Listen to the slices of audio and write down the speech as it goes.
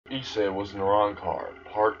Issei was in Arrancar,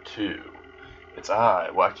 Part 2. It's I,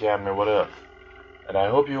 Wacky Anime What If, and I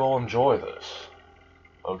hope you all enjoy this.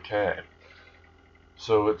 Okay,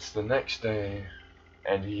 so it's the next day,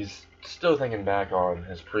 and he's still thinking back on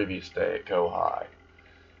his previous day at Kohai.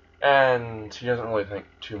 And he doesn't really think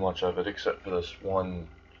too much of it, except for this one,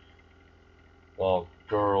 well,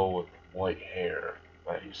 girl with white hair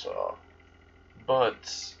that he saw.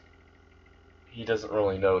 But he doesn't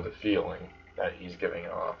really know the feeling that he's giving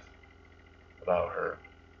off about her.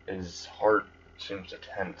 His heart seems to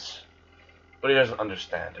tense, but he doesn't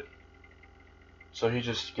understand it. So he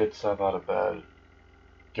just gets up out of bed,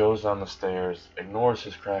 goes down the stairs, ignores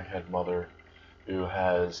his crackhead mother, who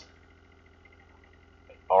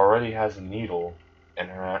already has a needle in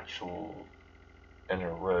her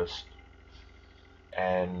wrist,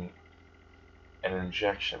 and an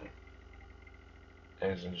injection,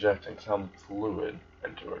 and is injecting some fluid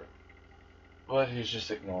into her. But he's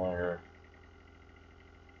just ignoring her.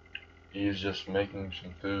 He's just making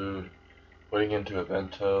some food, putting into a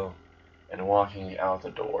bento, and walking out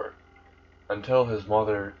the door, until his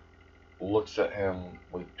mother looks at him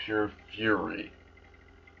with pure fury,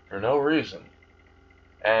 for no reason.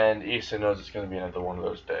 And Issei knows it's going to be another one of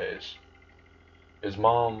those days. His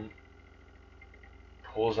mom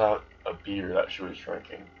pulls out a beer that she was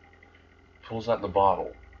drinking, pulls out the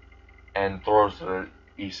bottle, and throws it at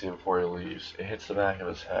Issei before he leaves. It hits the back of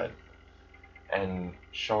his head, and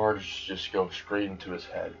shards just go straight into his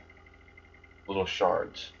head. Little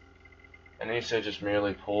shards. And Issei just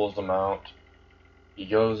merely pulls them out. He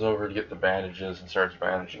goes over to get the bandages and starts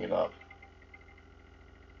bandaging it up.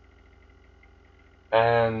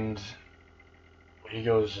 And he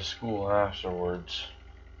goes to school afterwards,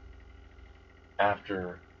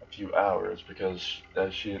 after a few hours, because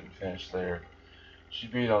as she didn't finish there. She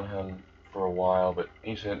beat on him for a while, but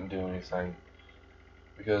Issei didn't do anything,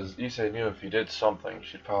 because Issei knew if he did something,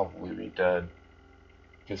 she'd probably be dead,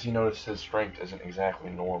 because he noticed his strength isn't exactly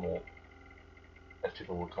normal, as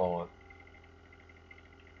people would call it.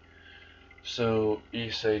 So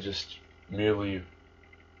Issei just merely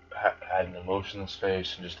had an emotionless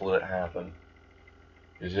face and just let it happen,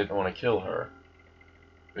 because he didn't want to kill her,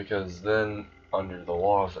 because then, under the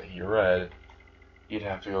laws that he read, he'd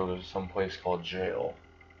have to go to some place called jail,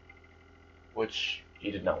 which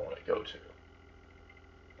he did not want to go to.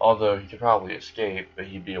 Although he could probably escape, but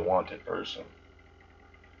he'd be a wanted person.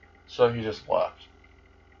 So he just left.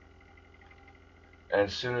 And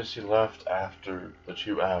as soon as he left after the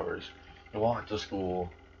 2 hours, he walked to school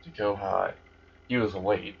to Kohai. He was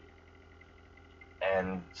late,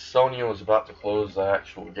 and Sonia was about to close the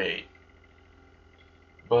actual gate.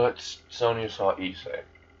 But Sonia saw Issei,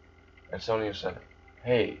 and Sonia said,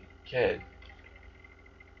 "Hey, kid,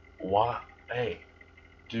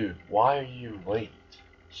 dude, why are you late?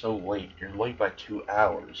 So late. You're late by 2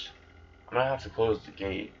 hours. I'm gonna have to close the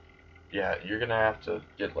gate. Yeah, you're gonna have to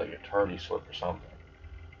get like a tardy slip or something.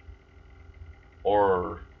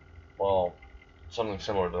 Or, well, something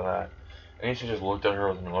similar to that." And Issei just looked at her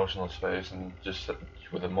with an emotionless face and just said,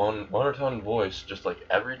 with a monotone voice, just like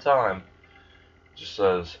every time, just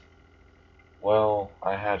says, "Well,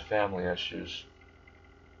 I had family issues.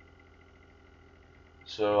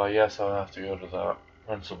 So I guess I'll have to go to the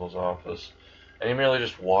principal's office." And he merely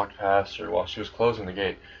just walked past her while she was closing the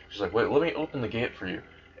gate. She's like, "Wait, let me open the gate for you."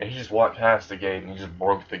 And he just walked past the gate and he just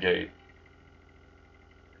broke the gate.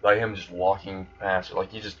 By him just walking past her. Like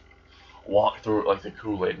he just walked through it like the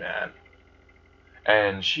Kool-Aid man.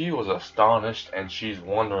 And she was astonished, and she's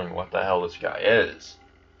wondering what the hell this guy is.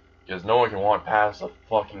 Because no one can walk past a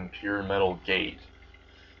fucking pure metal gate.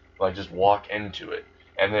 Like just walk into it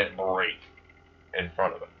and then break in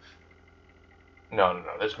front of him. No,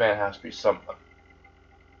 this man has to be something.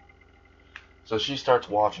 So she starts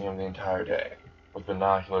watching him the entire day, with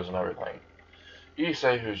binoculars and everything.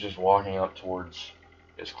 Issei, who's just walking up towards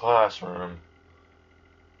his classroom,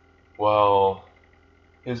 well,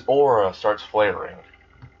 his aura starts flaring,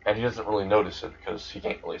 and he doesn't really notice it because he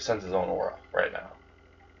can't really sense his own aura right now.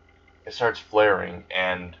 It starts flaring,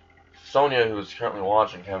 and Sonia, who is currently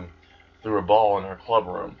watching him, threw a ball in her club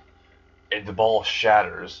room, and the ball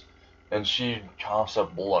shatters, and she coughs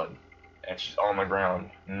up blood, and she's on the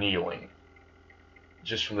ground, kneeling,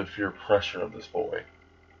 just from the pure pressure of this boy.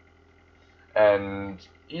 And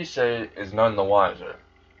Issei is none the wiser.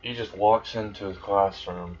 He just walks into his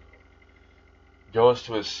classroom, goes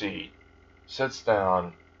to his seat, sits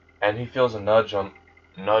down, and he feels a nudge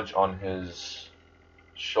on his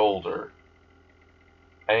shoulder.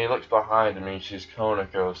 And he looks behind him and he sees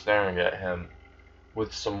Konako staring at him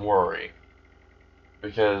with some worry.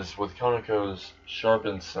 Because with Konako's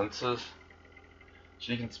sharpened senses,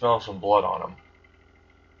 she can smell some blood on him.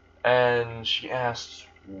 And she asks,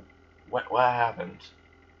 what happened?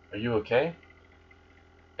 Are you okay?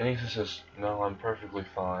 And Issei says, no, I'm perfectly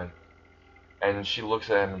fine. And she looks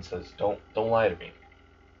at him and says, don't lie to me.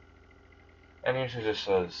 And Issei just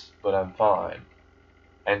says, but I'm fine.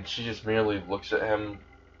 And she just merely looks at him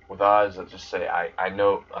with eyes that just say, I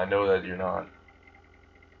know that you're not.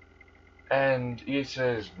 And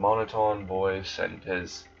Issei's monotone voice and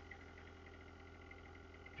his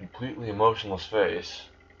completely emotionless face,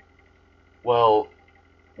 well,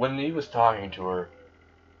 when he was talking to her,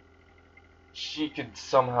 she could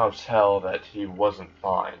somehow tell that he wasn't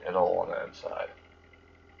fine at all on the inside.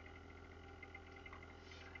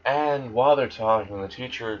 And while they're talking, the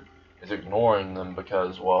teacher is ignoring them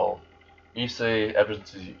because, well, Issei, ever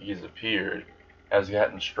since he's appeared, has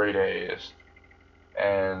gotten straight A's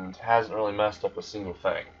and hasn't really messed up a single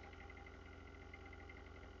thing.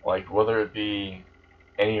 Like, whether it be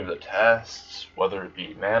any of the tests, whether it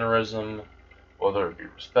be mannerism, whether it be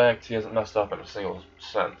respect, he hasn't messed up in a single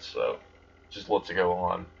sense, so just lets it go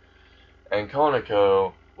on. And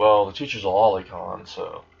Koneko, well, the teacher's a lolicon,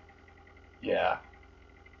 so yeah.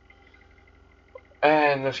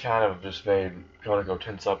 And this kind of just made Koneko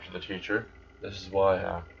tense up to the teacher. This is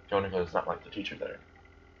why Koneko does not like the teacher there.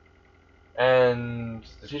 And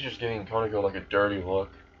the teacher's giving Koneko like a dirty look,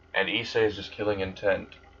 and Issei is just killing intent.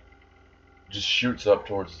 Just shoots up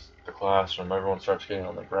towards the classroom. Everyone starts getting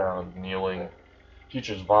on the ground, kneeling.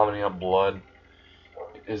 Teacher's vomiting up blood.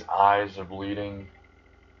 His eyes are bleeding.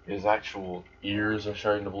 His actual ears are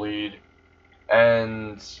starting to bleed.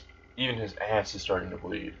 And even his ass is starting to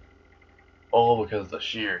bleed. All because of the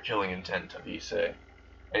sheer killing intent of Issei.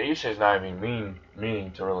 And Issei's not even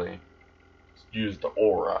meaning to really use the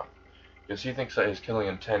aura. Because he thinks that his killing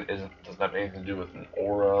intent doesn't have anything to do with an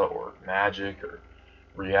aura or magic or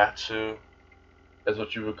Ryatsu, is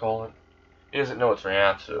what you would call it. He doesn't know it's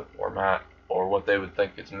Ryatsu or what they would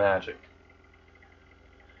think it's magic.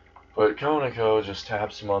 But Koneko just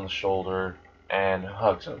taps him on the shoulder and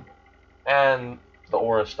hugs him. And the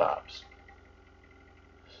aura stops.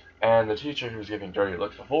 And the teacher who was giving dirty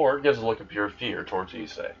looks before gives a look of pure fear towards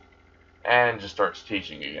Issei. And just starts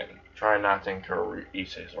teaching again, trying not to incur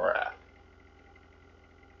Issei's wrath.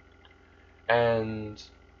 And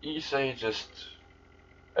Issei just,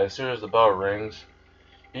 as soon as the bell rings,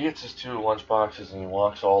 he gets his 2 lunchboxes and he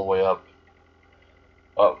walks all the way up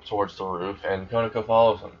towards the roof, and Koneko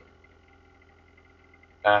follows him.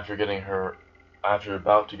 After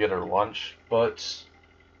about to get her lunch, but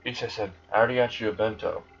Issei said, I already got you a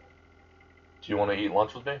bento. Do you want to eat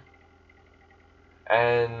lunch with me?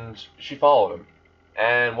 And she followed him.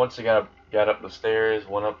 And once they got up the stairs,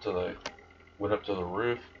 went up to the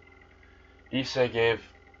roof, Issei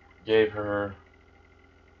gave her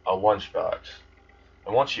a lunchbox.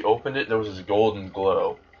 And once she opened it, there was this golden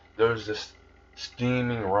glow. There was this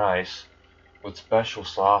steaming rice with special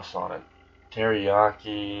sauce on it.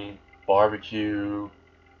 Teriyaki, barbecue,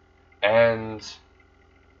 and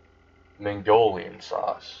Mongolian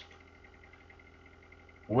sauce.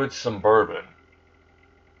 With some bourbon.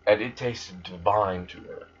 And it tasted divine to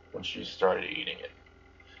her when she started eating it.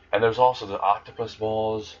 And there's also the octopus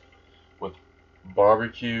balls with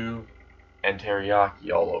barbecue and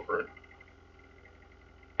teriyaki all over it.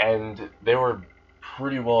 And they were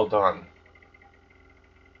pretty well done.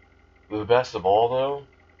 The best of all, though,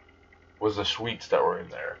 was the sweets that were in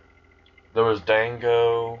there. There was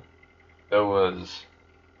dango, there was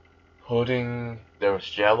pudding, there was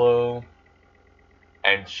jello,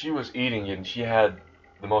 and she was eating it and she had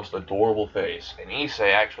the most adorable face. And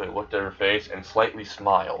Issei actually looked at her face and slightly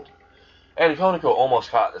smiled. And Koneko almost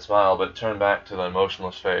caught the smile, but it turned back to the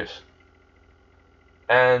emotionless face.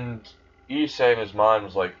 And Issei in his mind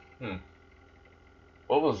was like,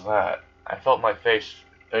 what was that? I felt my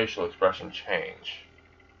facial expression change.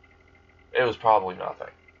 It was probably nothing.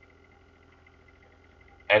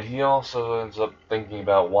 And he also ends up thinking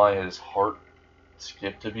about why his heart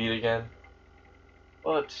skipped a beat again.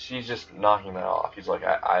 But she's just knocking that off. He's like,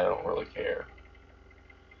 I don't really care.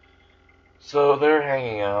 So they're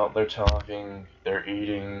hanging out, they're talking, they're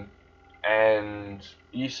eating, and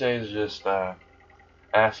Issei's just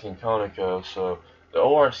asking Koneko, so the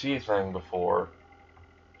ORC thing before,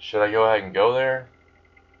 should I go ahead and go there?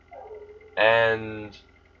 And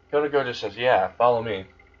Koneko just says, yeah, follow me.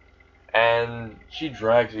 And she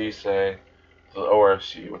drags Issei to the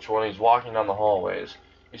ORC, which when he's walking down the hallways,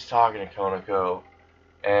 he's talking to Koneko,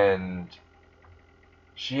 and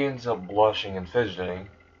she ends up blushing and fidgeting,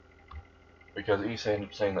 because Issei ended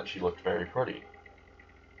up saying that she looked very pretty.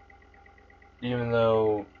 Even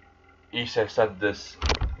though Issei said this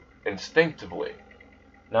instinctively,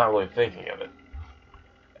 not really thinking of it.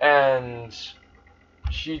 And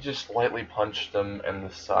she just lightly punched him in the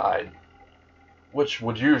side, which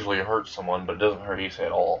would usually hurt someone, but it doesn't hurt Issei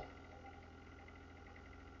at all.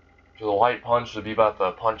 Because a light punch would be about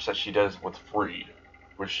the punch that she does with Freed,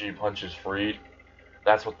 where she punches Freed.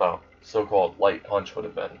 That's what the so-called light punch would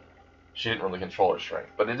have been. She didn't really control her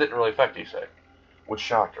strength, but it didn't really affect Issei, which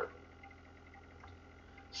shocked her.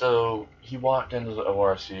 So he walked into the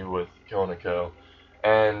ORC with Konako,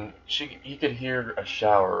 and he could hear a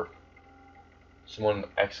shower, someone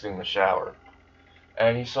exiting the shower,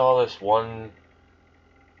 and he saw this one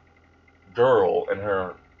girl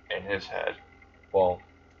in his head, well,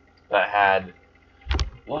 that had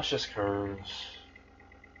luscious curves,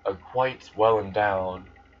 a quite well endowed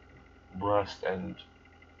breast and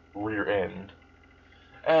rear end,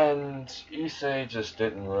 and Issei just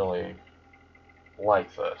didn't really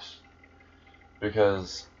like this,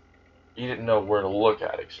 because he didn't know where to look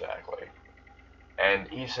at exactly, and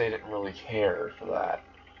Issei didn't really care for that.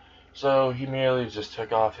 So he merely just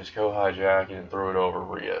took off his Kohai jacket and threw it over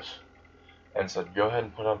Rias, and said, "Go ahead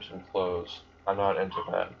and put on some clothes, I'm not into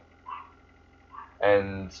men."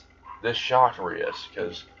 And this shocked Rias,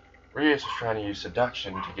 because Rias was trying to use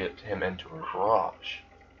seduction to get him into her garage.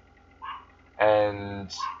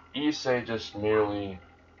 And Issei just merely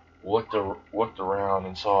looked around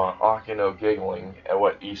and saw Akino giggling at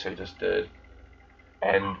what Issei just did.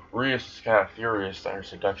 And Rias was kind of furious that her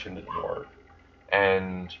seduction didn't work.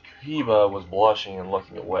 And Kiba was blushing and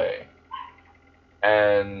looking away.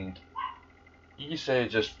 And Issei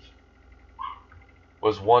just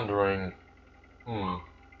was wondering,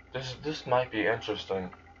 this might be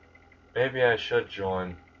interesting. Maybe I should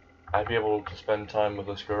join. I'd be able to spend time with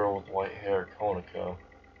this girl with white hair, Konako.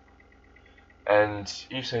 And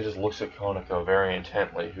Issei just looks at Konako very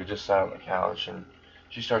intently, who just sat on the couch, and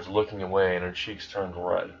she starts looking away and her cheeks turned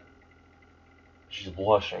red. She's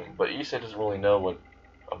blushing, but Issei doesn't really know what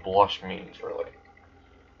a blush means, really.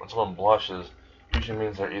 When someone blushes, it usually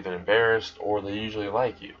means they're either embarrassed or they usually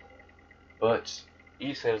like you. But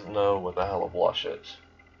Issei doesn't know what the hell a blush is.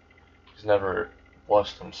 He's never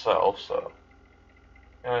blushed himself, so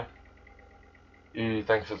he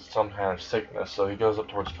thinks it's some kind of sickness, so he goes up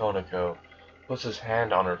towards Konako, puts his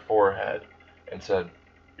hand on her forehead, and said,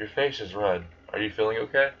 "Your face is red. Are you feeling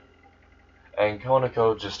okay?" And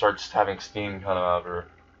Konako just starts having steam come out of her,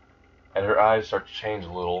 and her eyes start to change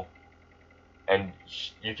a little, and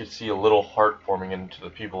you can see a little heart forming into the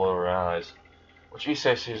pupil of her eyes, which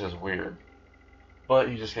Issei sees as weird. But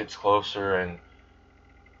he just gets closer and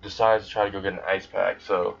decides to try to go get an ice pack,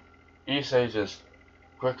 so Issei just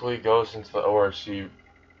quickly goes into the ORC,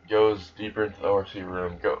 goes deeper into the ORC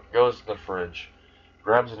room, goes to the fridge,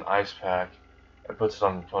 grabs an ice pack, and puts it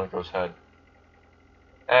on Konako's head.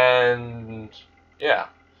 And yeah,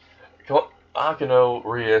 Akino,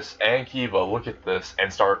 Rias, and Kiba look at this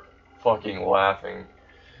and start fucking laughing.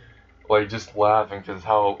 Like, just laughing because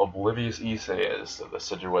how oblivious Issei is to the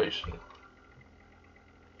situation.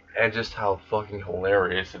 And just how fucking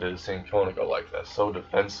hilarious it is seeing Konako like this, so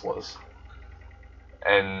defenseless.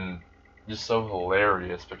 And just so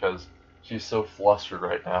hilarious because she's so flustered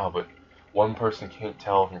right now, but one person can't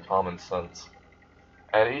tell from common sense.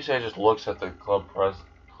 And Issei just looks at the club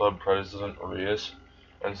president, Rias,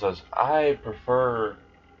 and says, "I prefer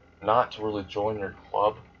not to really join your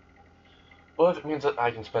club, but if it means that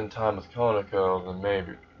I can spend time with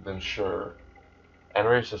Konako, then sure." And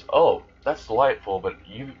Rias says, "Oh, that's delightful, but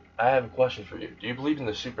I have a question for you. Do you believe in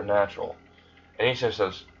the supernatural?" And Issei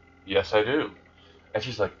says, "Yes, I do." And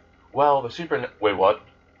she's like, "Well, wait, what?"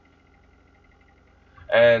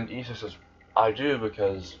 And Issei says, "I do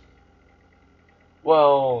because,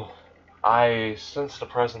 well, I sensed the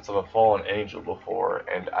presence of a fallen angel before,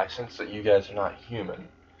 and I sense that you guys are not human.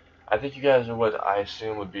 I think you guys are what I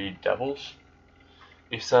assume would be devils."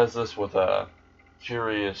 He says this with a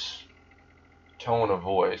curious tone of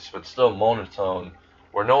voice, but still monotone,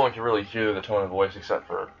 where no one can really hear the tone of voice except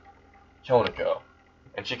for Konako,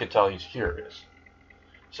 and she could tell he's curious.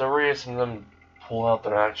 So Rias and them pull out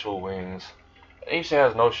their actual wings, and Issei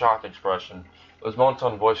has no shocked expression. With his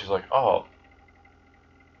monotone voice, he's like, "Oh,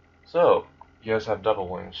 so you guys have double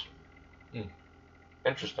wings.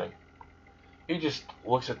 Interesting." He just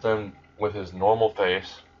looks at them with his normal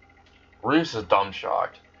face. Rias is dumb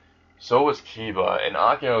shocked. So is Kiba, and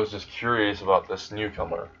Akino is just curious about this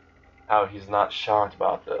newcomer, how he's not shocked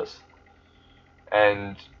about this.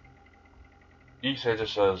 And Issei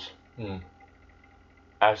just says,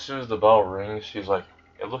 As soon as the bell rings, he's like,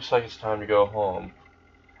 "It looks like it's time to go home.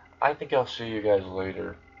 I think I'll see you guys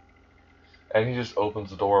later." And he just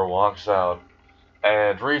opens the door and walks out.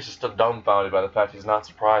 And Reese is still dumbfounded by the fact he's not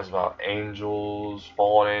surprised about angels,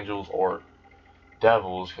 fallen angels, or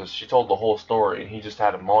devils, because she told the whole story and he just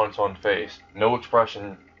had a monotone face, no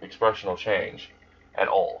expressional change at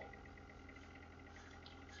all.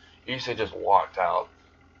 Issei just walked out,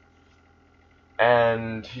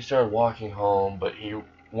 and he started walking home, but he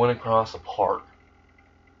went across a park,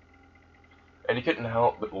 and he couldn't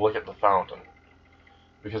help but look at the fountain,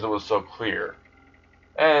 because it was so clear,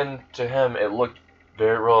 and to him it looked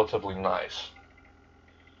very relatively nice,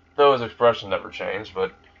 though his expression never changed,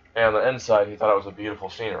 but on the inside he thought it was a beautiful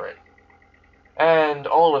scenery. And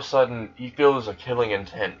all of a sudden he feels a killing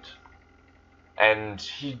intent, and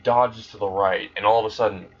he dodges to the right, and all of a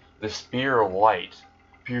sudden this spear of light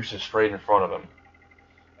pierces straight in front of him,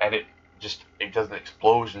 and it does an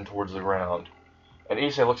explosion towards the ground. And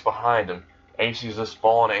Issei looks behind him, and he sees this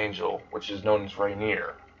fallen angel, which is known as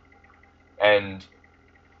Rainier, and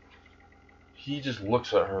he just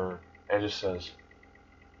looks at her and just says,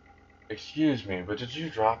 "Excuse me, but did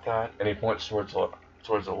you drop that?" And he points towards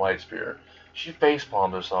the light spear. She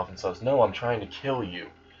facepalms herself and says, "No, I'm trying to kill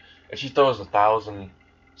you." And she throws 1,000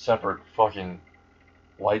 separate fucking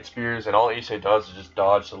light spears, and all Issei does is just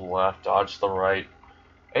dodge to the left, dodge to the right,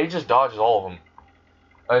 and he just dodges all of them.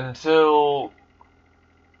 Until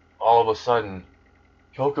all of a sudden,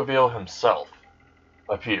 Kokaville himself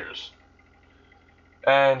appears.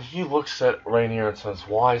 And he looks at Rainier and says,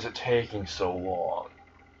 "Why is it taking so long?"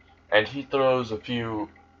 And he throws a few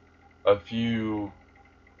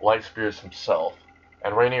light spears himself,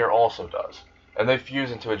 and Rainier also does. And they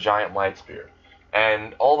fuse into a giant light spear.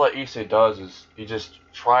 And all that Issei does is he just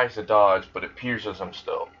tries to dodge, but it pierces him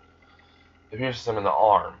still. It pierces him in the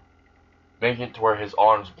arm, making it to where his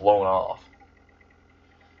arm's blown off.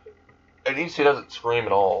 And Issei doesn't scream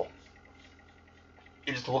at all.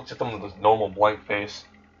 He just looks at them with his normal blank face.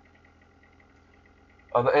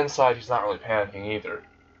 On the inside, he's not really panicking either.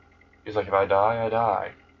 He's like, "If I die, I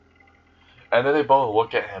die." And then they both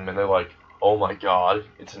look at him and they're like, "Oh my god,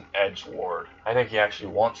 it's an edgelord. I think he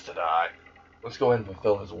actually wants to die. Let's go ahead and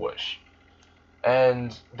fulfill his wish."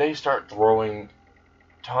 And they start throwing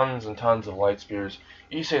tons and tons of light spears.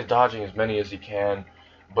 Issei's dodging as many as he can,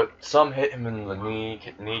 but some hit him in the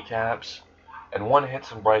kneecaps, and one hits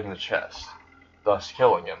him right in the chest, thus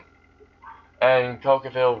killing him. And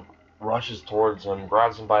Kokaville rushes towards him,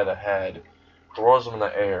 grabs him by the head, throws him in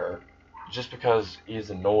the air, just because he's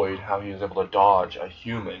annoyed how he was able to dodge a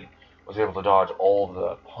human, was able to dodge all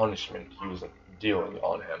the punishment he was dealing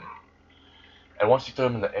on him. And once he threw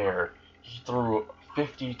him in the air, he threw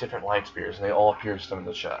 50 different light spears, and they all pierced him in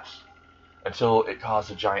the chest, until it caused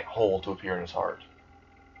a giant hole to appear in his heart.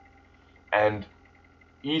 And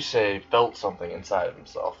Issei felt something inside of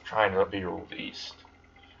himself, trying to be released.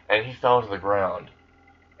 And he fell to the ground,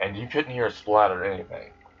 and you couldn't hear a splatter or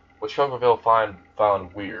anything, which Kokaville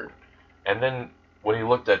found weird. And then, when he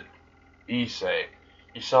looked at Issei,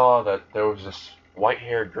 he saw that there was this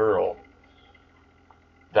white-haired girl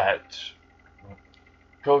that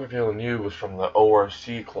Kokaville knew was from the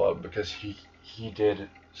ORC club, because he did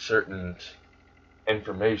certain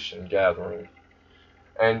information gathering.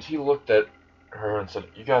 And he looked at her and said,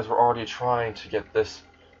 "You guys were already trying to get this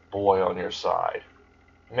boy on your side.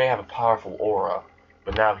 He may have a powerful aura,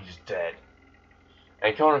 but now he's dead."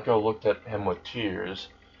 And Konako looked at him with tears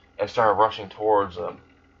and started rushing towards him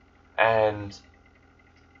and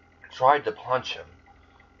tried to punch him.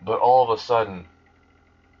 But all of a sudden,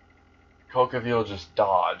 Kokaville just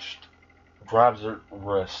dodged, grabs her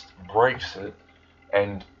wrist, breaks it,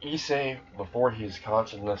 and Issei, before his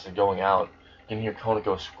consciousness is going out, can hear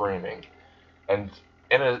Konako screaming. And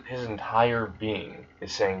his entire being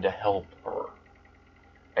is saying to help her.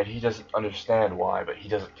 And he doesn't understand why, but he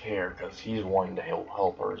doesn't care, because he's wanting to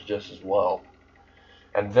help her just as well.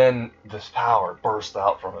 And then this power burst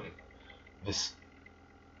out from him. This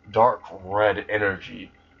dark red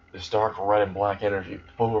energy, this dark red and black energy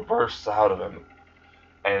bursts out of him.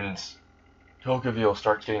 And Kokaville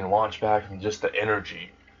starts getting launched back from just the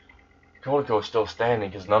energy. Konako is still standing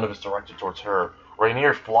because none of it's directed towards her.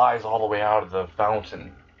 Rainier flies all the way out of the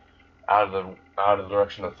fountain, out of the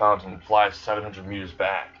direction of the fountain, and flies 700 meters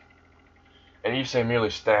back. And Issei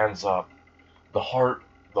merely stands up. The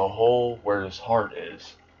hole where his heart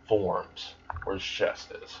is, forms, where his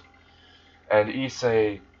chest is. And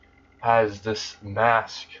Issei has this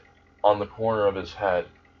mask on the corner of his head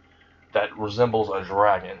that resembles a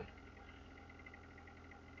dragon.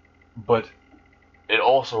 But it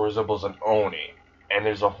also resembles an Oni, and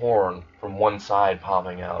there's a horn from one side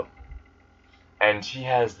popping out. And he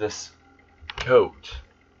has this coat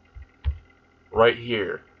right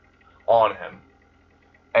here on him,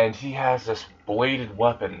 and he has this bladed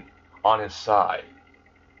weapon on his side,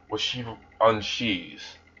 which he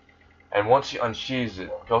unsheathes. And once he unsheathes it,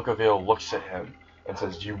 Kokavale looks at him and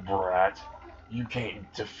says, "You brat, you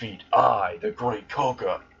can't defeat I, the great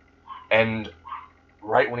Koka." And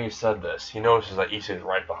right when he said this, he notices that Issei is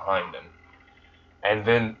right behind him. And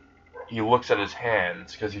then he looks at his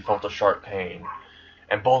hands, because he felt a sharp pain,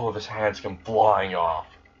 and both of his hands come flying off.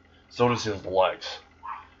 So does his legs.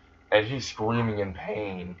 And he's screaming in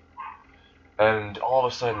pain. And all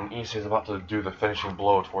of a sudden, Issei is about to do the finishing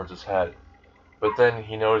blow towards his head. But then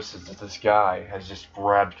he notices that this guy has just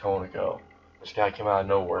grabbed Konako. This guy came out of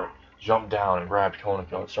nowhere, jumped down and grabbed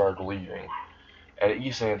Konako and started leaving. And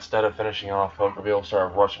Issei, instead of finishing off Kokavale,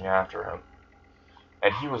 started rushing after him.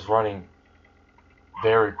 And he was running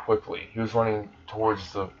very quickly. He was running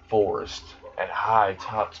towards the forest at high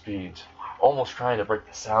top speeds, almost trying to break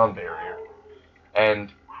the sound barrier.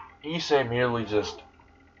 And Issei merely just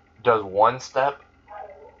does one step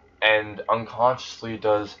and unconsciously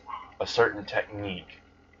does a certain technique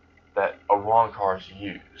that Arrancars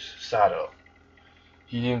use, Sato.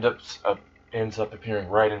 He ends up appearing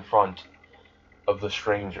right in front of the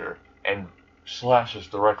stranger and slashes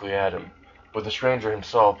directly at him, but the stranger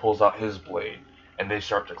himself pulls out his blade and they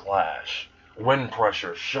start to clash. Wind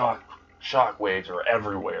pressure, shock waves are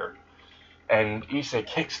everywhere, and Issei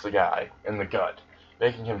kicks the guy in the gut,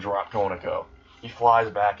 making him drop Konako. He flies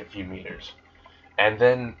back a few meters, and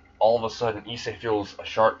then all of a sudden Issei feels a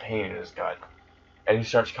sharp pain in his gut, and he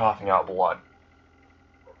starts coughing out blood.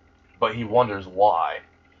 But he wonders why,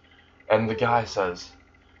 and the guy says,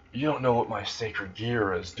 "You don't know what my sacred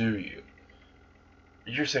gear is, do you?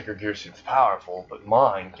 Your sacred gear seems powerful, but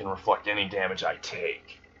mine can reflect any damage I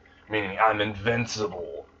take, meaning I'm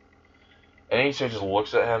invincible." And Issei just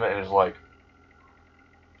looks at him and is like,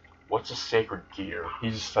 "What's a sacred gear?" He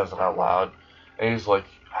just says it out loud, and he's like,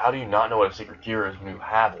 "How do you not know what a sacred gear is when you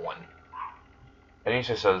have one?" And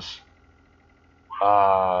Issei says,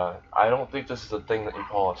 I don't think this is a thing that you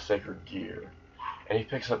call a sacred gear." And he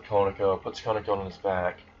picks up Konako, puts Konako on his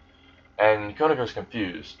back, and Konako's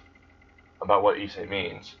confused about what Issei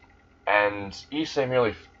means. And Issei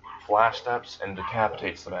merely flash steps and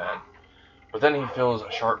decapitates the man. But then he feels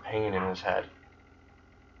a sharp pain in his head.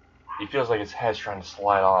 He feels like his head's trying to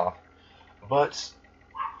slide off. But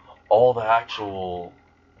all the actual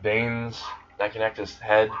veins that connect his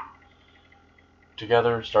head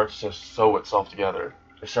together starts to sew itself together.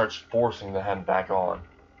 It starts forcing the head back on.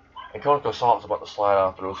 And Konako saw it was about to slide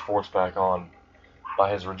off, but it was forced back on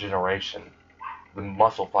by his regeneration. The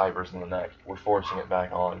muscle fibers in the neck were forcing it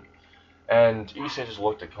back on. And Issei just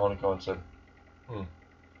looked at Konako and said,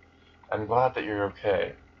 "I'm glad that you're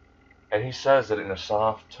okay." And he says it in a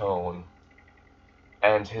soft tone,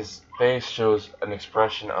 and his face shows an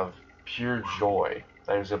expression of pure joy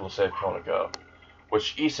that he was able to save Konako,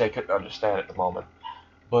 which Issei couldn't understand at the moment.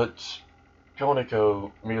 But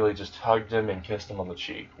Konako merely just hugged him and kissed him on the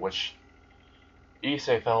cheek, which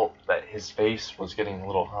Issei felt that his face was getting a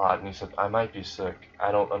little hot, and he said, "I might be sick.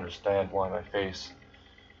 I don't understand why my face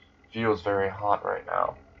feels very hot right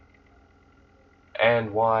now,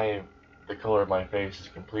 and why the color of my face is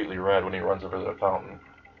completely red when he runs over to the fountain,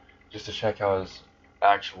 just to check how his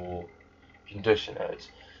actual condition is."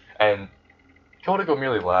 And Konako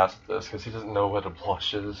merely laughs at this, because he doesn't know what a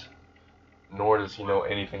blush is, nor does he know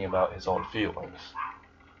anything about his own feelings.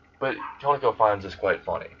 But Konako finds this quite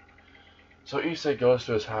funny. So Issei goes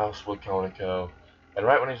to his house with Konako, and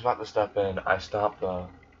right when he's about to step in, I stop the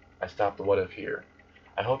what if here.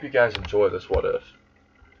 I hope you guys enjoy this what if.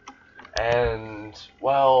 And,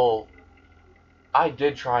 well, I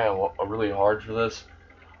did try a really hard for this.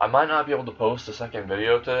 I might not be able to post a second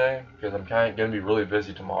video today, because I'm kind of going to be really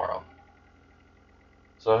busy tomorrow.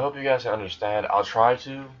 So I hope you guys can understand. I'll try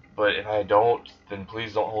to, but if I don't, then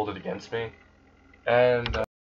please don't hold it against me. And